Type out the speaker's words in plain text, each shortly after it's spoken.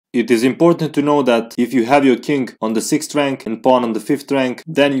It is important to know that if you have your king on the 6th rank and pawn on the 5th rank,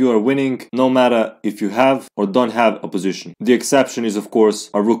 then you are winning no matter if you have or don't have a position. The exception is of course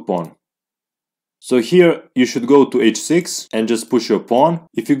a rook pawn. So here you should go to h6 and just push your pawn.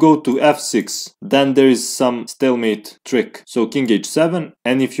 If you go to f6, then there is some stalemate trick. So king h7,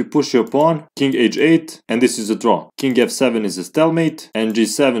 and if you push your pawn, king h8, and this is a draw. King f7 is a stalemate, and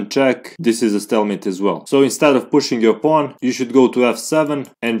g7 check, this is a stalemate as well. So instead of pushing your pawn, you should go to f7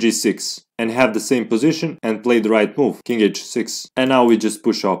 and g6 and have the same position and play the right move, king h6. And now we just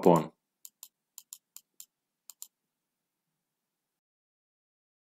push our pawn.